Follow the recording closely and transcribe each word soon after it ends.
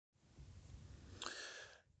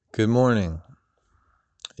Good morning.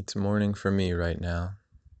 It's morning for me right now.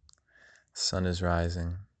 Sun is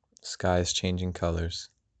rising, sky is changing colors,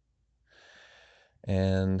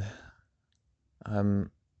 and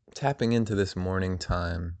I'm tapping into this morning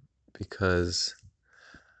time because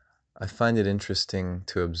I find it interesting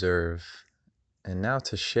to observe and now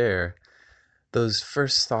to share those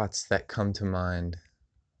first thoughts that come to mind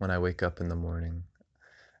when I wake up in the morning.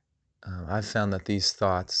 I've found that these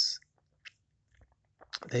thoughts,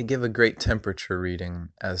 they give a great temperature reading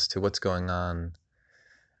as to what's going on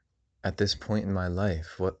at this point in my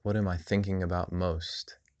life. What am I thinking about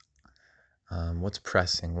most? What's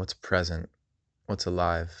pressing, what's present, what's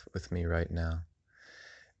alive with me right now.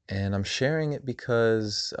 And I'm sharing it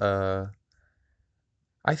because I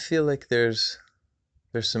feel like there's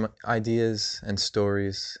some ideas and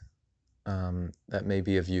stories that may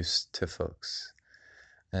be of use to folks.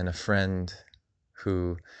 And a friend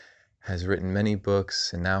who has written many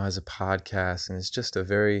books and now has a podcast and is just a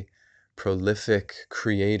very prolific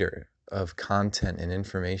creator of content and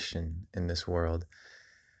information in this world,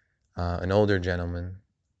 an older gentleman,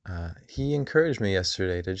 he encouraged me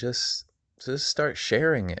yesterday to just start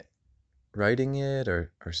sharing it, writing it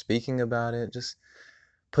or speaking about it, just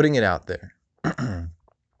putting it out there.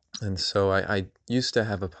 And so I used to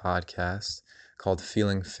have a podcast called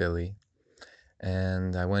Feeling Philly,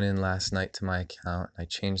 and I went in last night to my account. I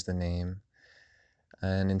changed the name,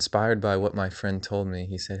 and inspired by what my friend told me,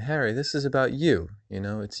 he said, "Harry, this is about you.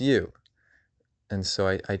 It's you." And so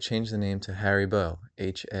I changed the name to Haribo,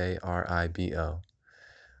 Haribo.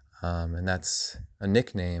 And that's a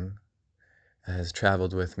nickname that has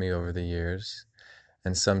traveled with me over the years.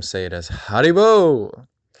 And some say it as Haribo,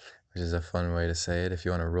 which is a fun way to say it if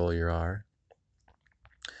you want to roll your R.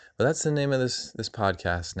 But that's the name of this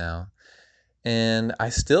podcast now. And I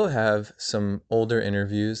still have some older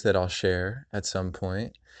interviews that I'll share at some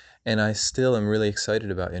point. And I still am really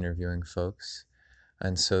excited about interviewing folks.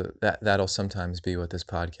 And so that'll sometimes be what this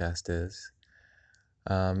podcast is.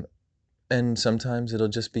 And sometimes it'll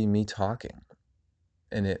just be me talking.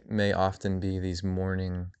 And it may often be these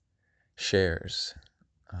morning shares.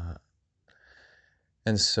 Uh,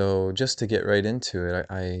 and so, just to get right into it,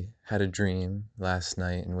 I had a dream last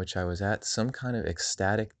night in which I was at some kind of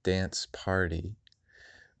ecstatic dance party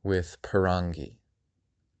with Parangi.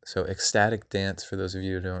 So, ecstatic dance, for those of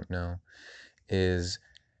you who don't know, is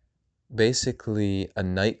basically a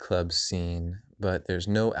nightclub scene, but there's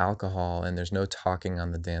no alcohol and there's no talking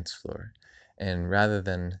on the dance floor. And rather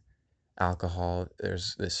than alcohol,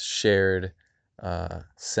 there's this shared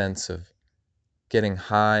sense of getting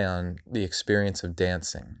high on the experience of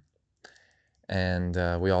dancing. And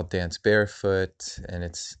we all dance barefoot, and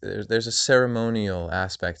there's a ceremonial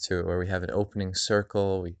aspect to it where we have an opening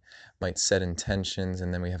circle, we might set intentions,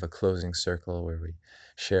 and then we have a closing circle where we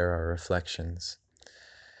share our reflections.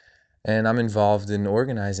 And I'm involved in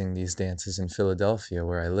organizing these dances in Philadelphia,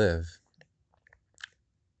 where I live.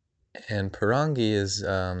 And Parangi is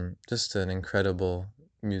just an incredible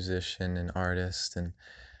musician and artist, and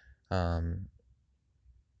um,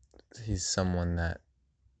 he's someone that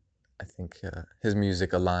I think his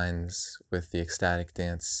music aligns with the ecstatic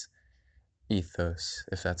dance ethos,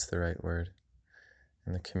 if that's the right word,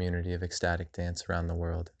 in the community of ecstatic dance around the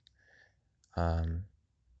world. Um,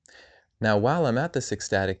 Now, while I'm at this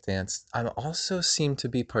ecstatic dance, I also seem to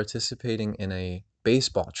be participating in a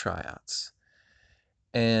baseball tryouts.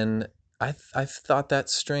 And I've thought that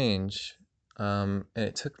strange, and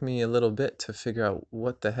it took me a little bit to figure out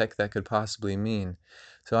what the heck that could possibly mean.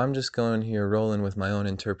 So I'm just going here rolling with my own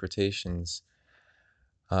interpretations.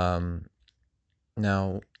 Um,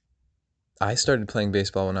 Now, I started playing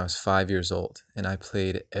baseball when I was 5 years old, and I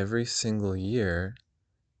played every single year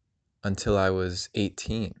until I was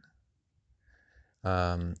 18.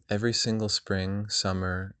 Every single spring,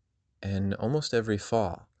 summer, and almost every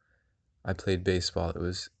fall, I played baseball. It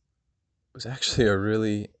was actually a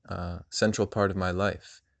really central part of my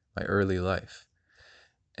life, my early life.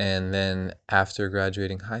 And then after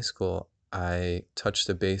graduating high school, I touched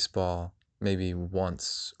a baseball maybe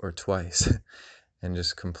once or twice and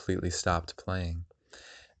just completely stopped playing.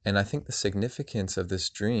 And I think the significance of this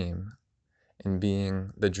dream in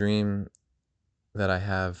being the dream that I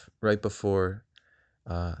have right before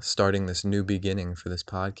starting this new beginning for this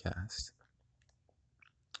podcast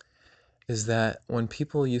is that when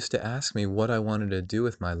people used to ask me what I wanted to do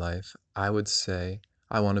with my life, I would say,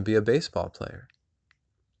 I want to be a baseball player.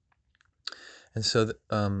 And so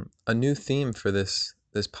a new theme for this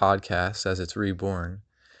podcast as it's reborn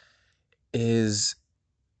is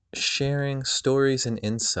sharing stories and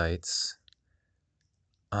insights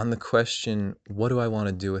on the question, what do I want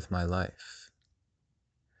to do with my life?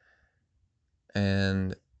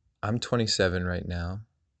 And I'm 27 right now.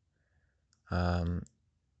 Um,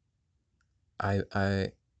 I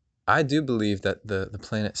I I do believe that the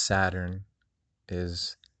planet Saturn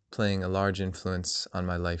is playing a large influence on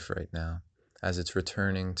my life right now, as it's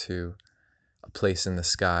returning to a place in the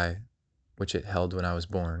sky which it held when I was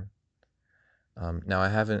born. Now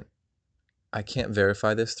I can't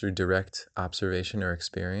verify this through direct observation or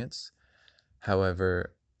experience.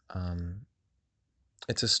 However, um,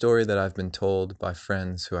 it's a story that I've been told by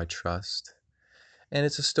friends who I trust. And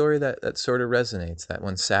it's a story that sort of resonates, that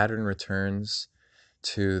when Saturn returns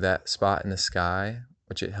to that spot in the sky,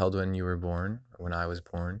 which it held when you were born, or when I was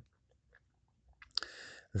born,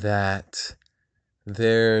 that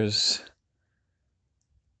there's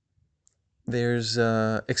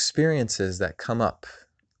experiences that come up.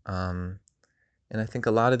 Um, and I think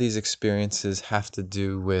a lot of these experiences have to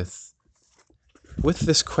do with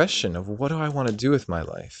this question of what do I want to do with my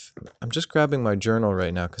life? I'm just grabbing my journal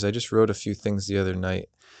right now because I just wrote a few things the other night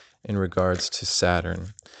in regards to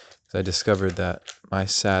Saturn. I discovered that my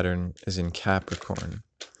Saturn is in Capricorn.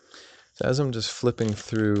 So as I'm just flipping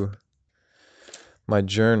through my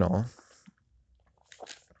journal,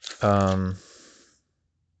 um,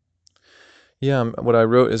 what I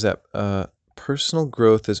wrote is that personal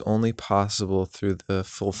growth is only possible through the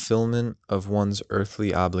fulfillment of one's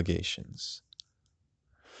earthly obligations.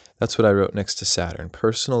 That's what I wrote next to Saturn.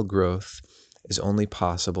 Personal growth is only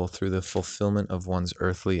possible through the fulfillment of one's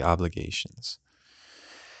earthly obligations.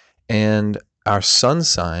 And our sun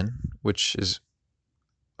sign, which is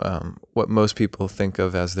what most people think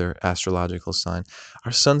of as their astrological sign,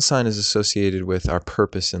 our sun sign is associated with our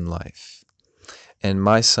purpose in life. And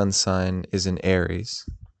my sun sign is in Aries,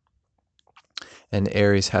 and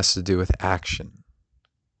Aries has to do with action.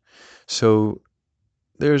 So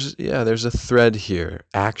there's a thread here: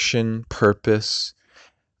 action, purpose.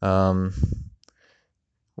 Um,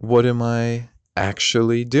 what am I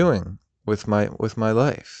actually doing with my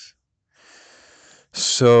life?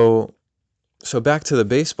 So back to the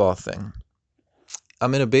baseball thing.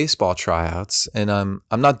 I'm in a baseball tryouts, and I'm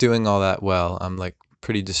not doing all that well. I'm like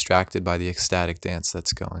pretty distracted by the ecstatic dance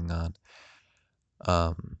that's going on.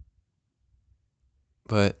 Um,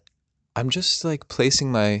 but I'm just like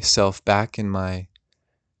placing myself back in my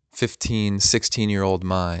 15, 16-year-old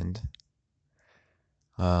mind.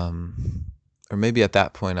 Um, or maybe at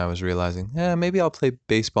that point I was realizing, maybe I'll play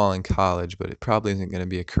baseball in college, but it probably isn't going to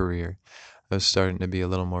be a career. I was starting to be a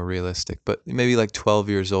little more realistic, but maybe like 12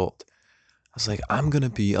 years old. I was like, I'm going to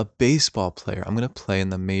be a baseball player. I'm going to play in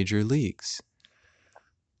the major leagues.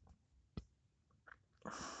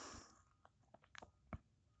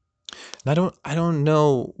 And I don't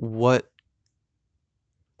know what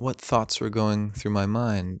thoughts were going through my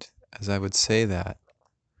mind as I would say that.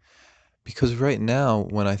 Because right now,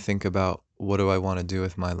 when I think about what do I want to do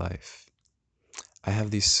with my life, I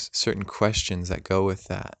have these certain questions that go with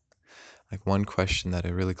that. Like one question that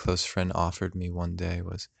a really close friend offered me one day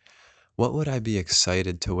was, what would I be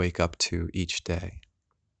excited to wake up to each day?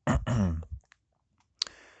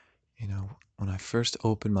 When I first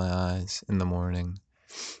open my eyes in the morning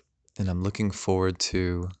and I'm looking forward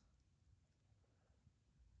to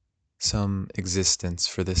some existence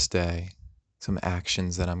for this day, some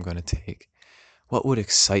actions that I'm going to take, what would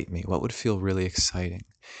excite me? What would feel really exciting?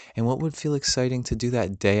 And what would feel exciting to do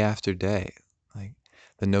that day after day? Like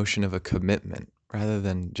the notion of a commitment rather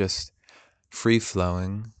than just free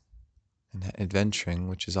flowing and adventuring,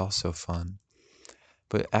 which is also fun,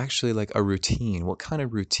 but actually like a routine. What kind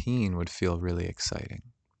of routine would feel really exciting?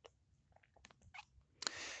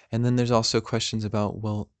 And then there's also questions about,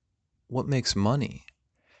 well, what makes money?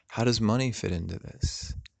 How does money fit into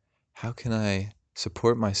this? How can I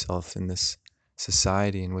support myself in this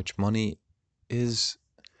society in which money is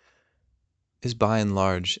by and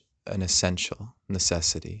large an essential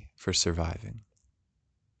necessity for surviving,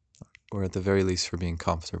 or at the very least for being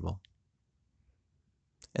comfortable,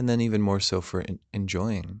 and then even more so for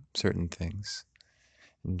enjoying certain things,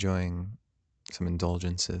 enjoying some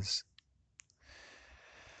indulgences.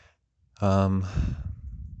 Um,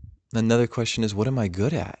 Another question is, what am I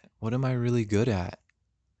good at? What am I really good at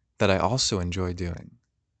that I also enjoy doing?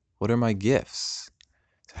 What are my gifts?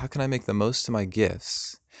 So how can I make the most of my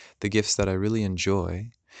gifts, the gifts that I really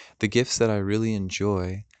enjoy, the gifts that I really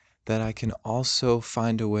enjoy that I can also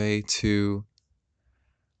find a way to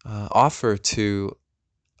offer to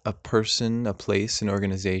a person, a place, an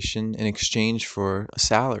organization in exchange for a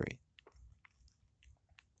salary?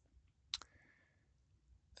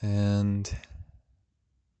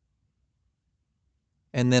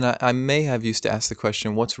 And then I may have used to ask the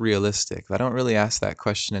question, what's realistic? I don't really ask that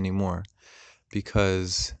question anymore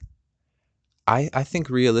because I think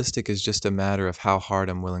realistic is just a matter of how hard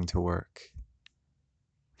I'm willing to work.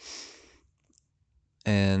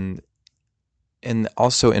 And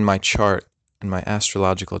also in my chart, in my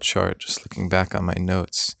astrological chart, just looking back on my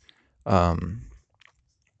notes, um,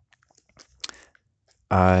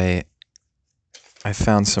 I I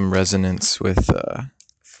found some resonance with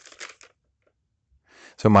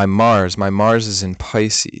so my Mars is in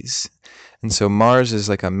Pisces. And so Mars is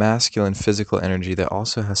like a masculine physical energy that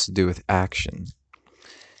also has to do with action.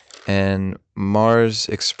 And Mars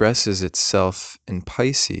expresses itself in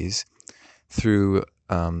Pisces through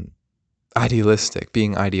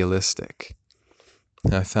being idealistic.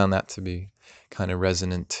 And I found that to be kind of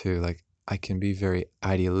resonant too. Like I can be very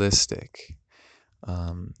idealistic.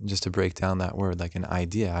 Just to break down that word, like an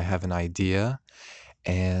idea. I have an idea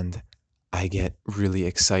and I get really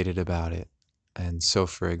excited about it. And so,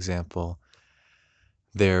 for example,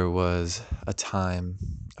 there was a time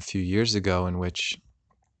a few years ago in which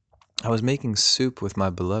I was making soup with my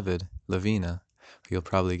beloved Lavina, who you'll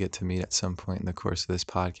probably get to meet at some point in the course of this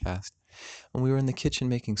podcast. And we were in the kitchen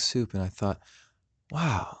making soup, and I thought,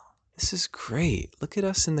 wow, this is great. Look at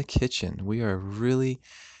us in the kitchen. We are really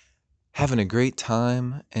having a great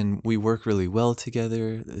time, and we work really well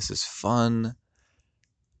together. This is fun.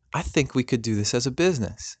 I think we could do this as a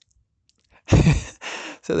business.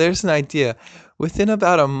 So there's an idea. Within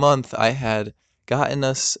about a month, I had gotten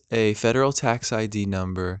us a federal tax ID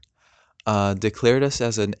number, declared us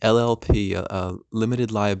as an LLP, a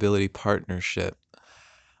limited liability partnership,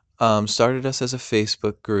 started us as a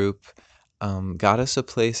Facebook group, got us a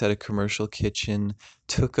place at a commercial kitchen,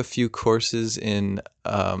 took a few courses in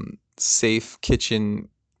safe kitchen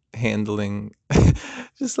handling.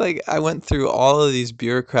 Just like I went through all of these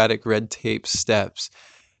bureaucratic red tape steps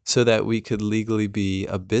so that we could legally be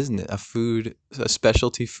a business, a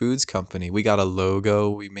specialty foods company. We got a logo,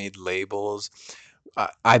 we made labels.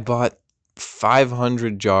 I bought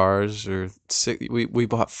 500 jars or we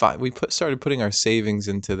bought started putting our savings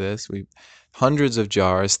into this. We hundreds of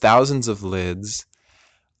jars, thousands of lids,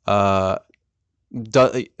 uh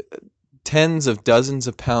do, tens of dozens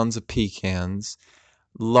of pounds of pecans,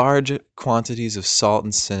 large quantities of salt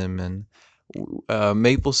and cinnamon,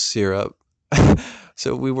 maple syrup.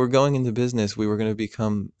 So we were going into business. We were going to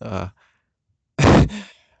become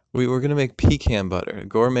we were going to make pecan butter,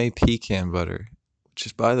 gourmet pecan butter, which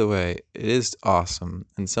is, by the way, it is awesome,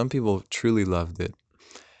 and some people truly loved it.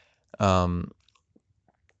 Um,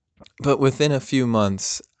 but within a few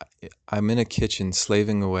months, I'm in a kitchen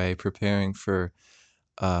slaving away, preparing for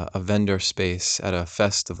a vendor space at a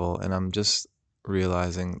festival, and I'm just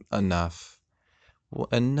realizing enough.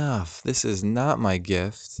 Enough. This is not my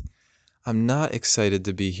gift. I'm not excited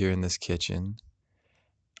to be here in this kitchen.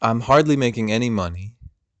 I'm hardly making any money.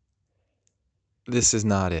 This is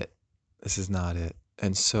not it. This is not it.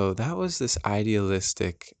 And so that was this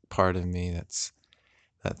idealistic part of me that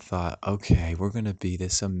thought, okay, we're gonna be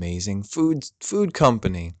this amazing food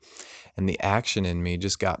company. And the action in me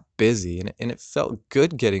just got busy, and it felt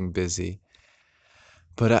good getting busy.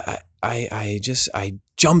 But I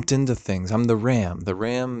jumped into things. I'm the ram. The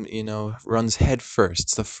ram, runs head first.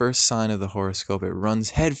 It's the first sign of the horoscope. It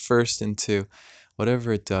runs head first into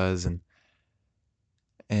whatever it does, and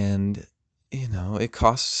it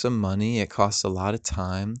costs some money. It costs a lot of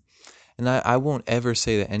time, and I won't ever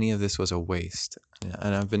say that any of this was a waste.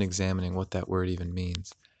 And I've been examining what that word even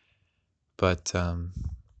means, but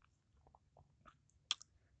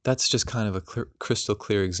that's just kind of a crystal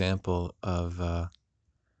clear example of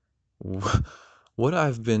what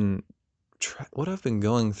I've been what I've been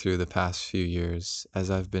going through the past few years as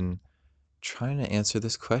I've been trying to answer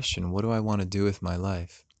this question: what do I want to do with my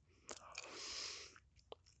life?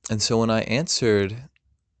 And so when I answered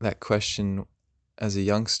that question as a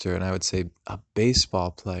youngster, and I would say a baseball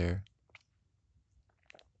player,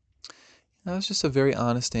 that was just a very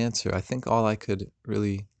honest answer. I think all I could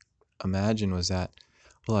really imagine was that,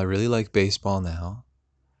 well, I really like baseball now.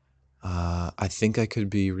 I think I could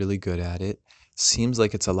be really good at it. Seems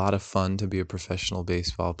like it's a lot of fun to be a professional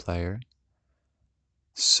baseball player.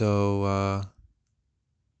 So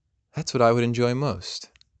that's what I would enjoy most.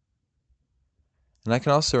 And I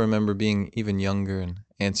can also remember being even younger and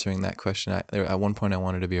answering that question. At one point, I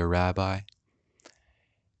wanted to be a rabbi.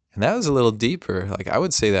 And that was a little deeper. Like, I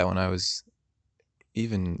would say that when I was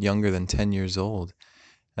even younger than 10 years old.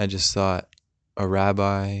 I just thought a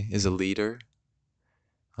rabbi is a leader,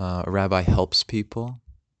 a rabbi helps people.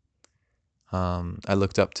 I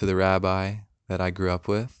looked up to the rabbi that I grew up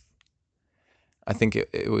with. I think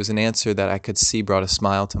it was an answer that I could see brought a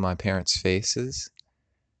smile to my parents' faces.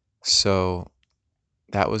 So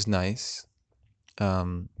that was nice.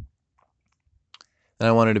 Um, and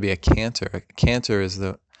I wanted to be a cantor. A cantor is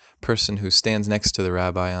the person who stands next to the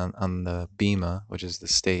rabbi on the bima, which is the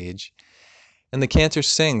stage. And the cantor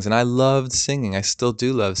sings, and I loved singing. I still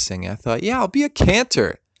do love singing. I thought, yeah, I'll be a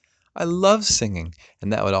cantor. I love singing.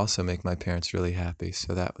 And that would also make my parents really happy.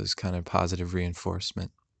 So that was kind of positive reinforcement.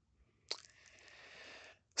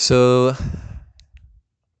 So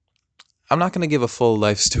I'm not going to give a full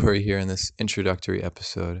life story here in this introductory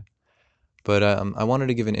episode, but I wanted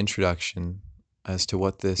to give an introduction as to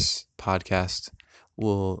what this podcast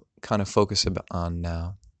will kind of focus on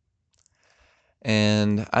now.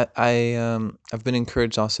 And I've been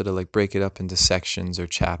encouraged also to like break it up into sections or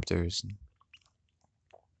chapters.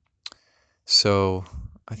 So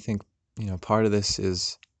I think, part of this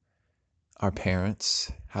is our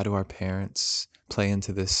parents. How do our parents play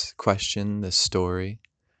into this question, this story?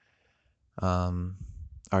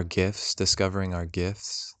 Our gifts, discovering our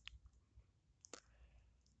gifts.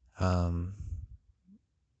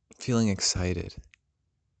 Feeling excited.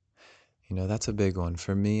 That's a big one.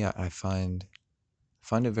 For me, I find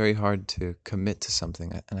it very hard to commit to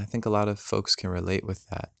something. And I think a lot of folks can relate with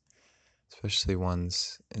that, especially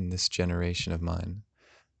ones in this generation of mine,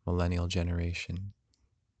 millennial generation.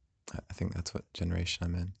 I think that's what generation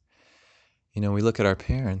I'm in. We look at our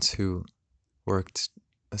parents who worked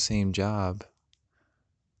the same job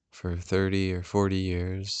for 30 or 40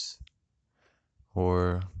 years,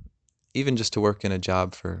 or even just to work in a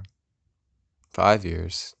job for 5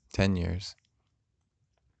 years, 10 years.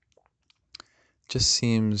 Just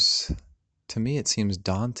seems, to me, it seems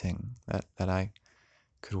daunting that I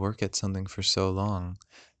could work at something for so long.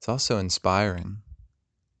 It's also inspiring.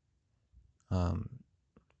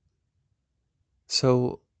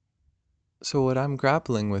 So what I'm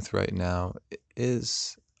grappling with right now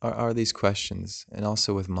are these questions, and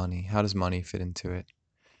also with money. How does money fit into it?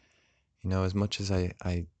 As much as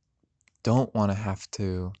I don't want to have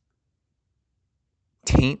to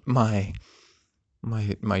taint my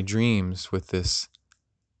dreams with this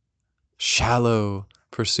shallow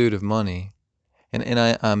pursuit of money, and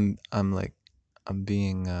I'm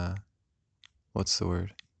being what's the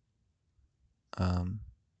word? No,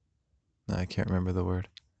 I can't remember the word,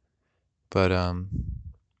 but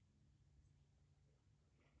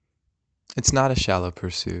it's not a shallow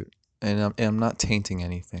pursuit, and I'm not tainting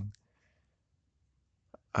anything.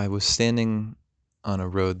 I was standing on a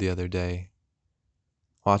road the other day,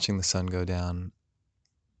 watching the sun go down.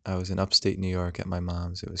 I was in upstate New York at my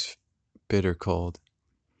mom's. It was bitter cold,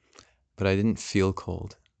 but I didn't feel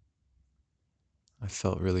cold. I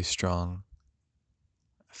felt really strong.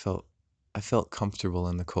 I felt comfortable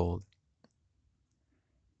in the cold.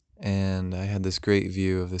 And I had this great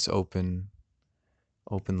view of this open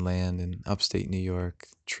land in upstate New York.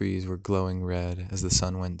 Trees were glowing red as the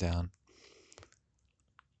sun went down.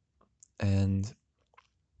 And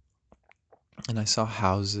I saw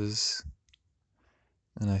houses,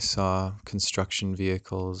 and I saw construction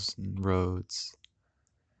vehicles and roads.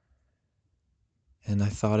 And I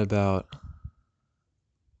thought about,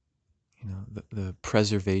 the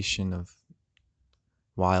preservation of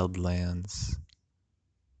wild lands,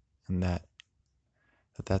 and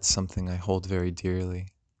that's something I hold very dearly.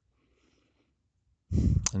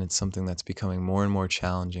 And it's something that's becoming more and more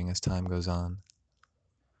challenging as time goes on.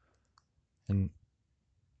 And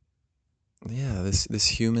yeah, this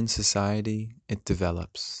human society, it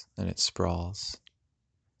develops and it sprawls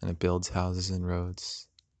and it builds houses and roads.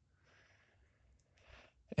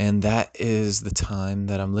 And that is the time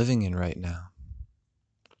that I'm living in right now.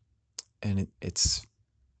 And it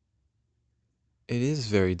is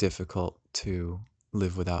very difficult to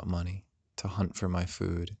live without money, to hunt for my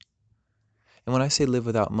food. And when I say live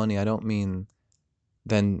without money, I don't mean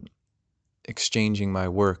then exchanging my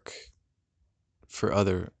work for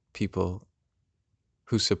other people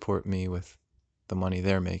who support me with the money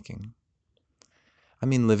they're making. I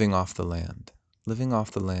mean living off the land. Living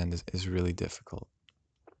off the land is really difficult.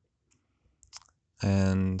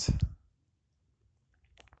 And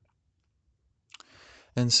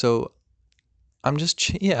so I'm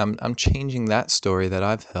just I'm changing that story that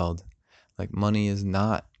I've held. Like money is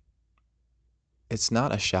not, it's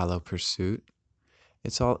not a shallow pursuit.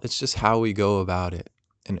 It's just how we go about it.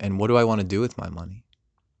 And what do I want to do with my money?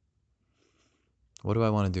 What do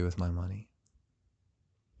I want to do with my money?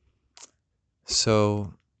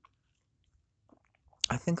 So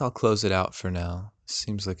I think I'll close it out for now.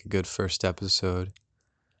 Seems like a good first episode.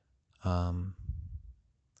 I'll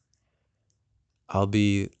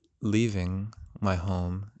be leaving my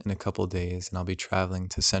home in a couple days, and I'll be traveling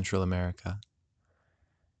to Central America.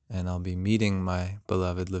 And I'll be meeting my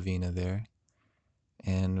beloved Lavina there.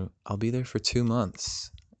 And I'll be there for 2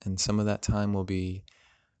 months. And some of that time will be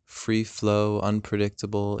free flow,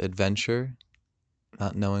 unpredictable adventure,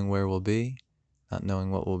 not knowing where we'll be, not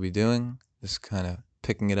knowing what we'll be doing, just kind of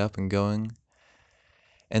picking it up and going.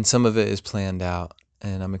 And some of it is planned out,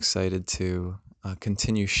 and I'm excited to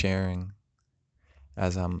continue sharing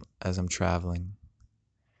as I'm traveling.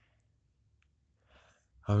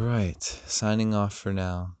 All right, signing off for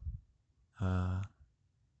now.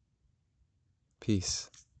 Peace.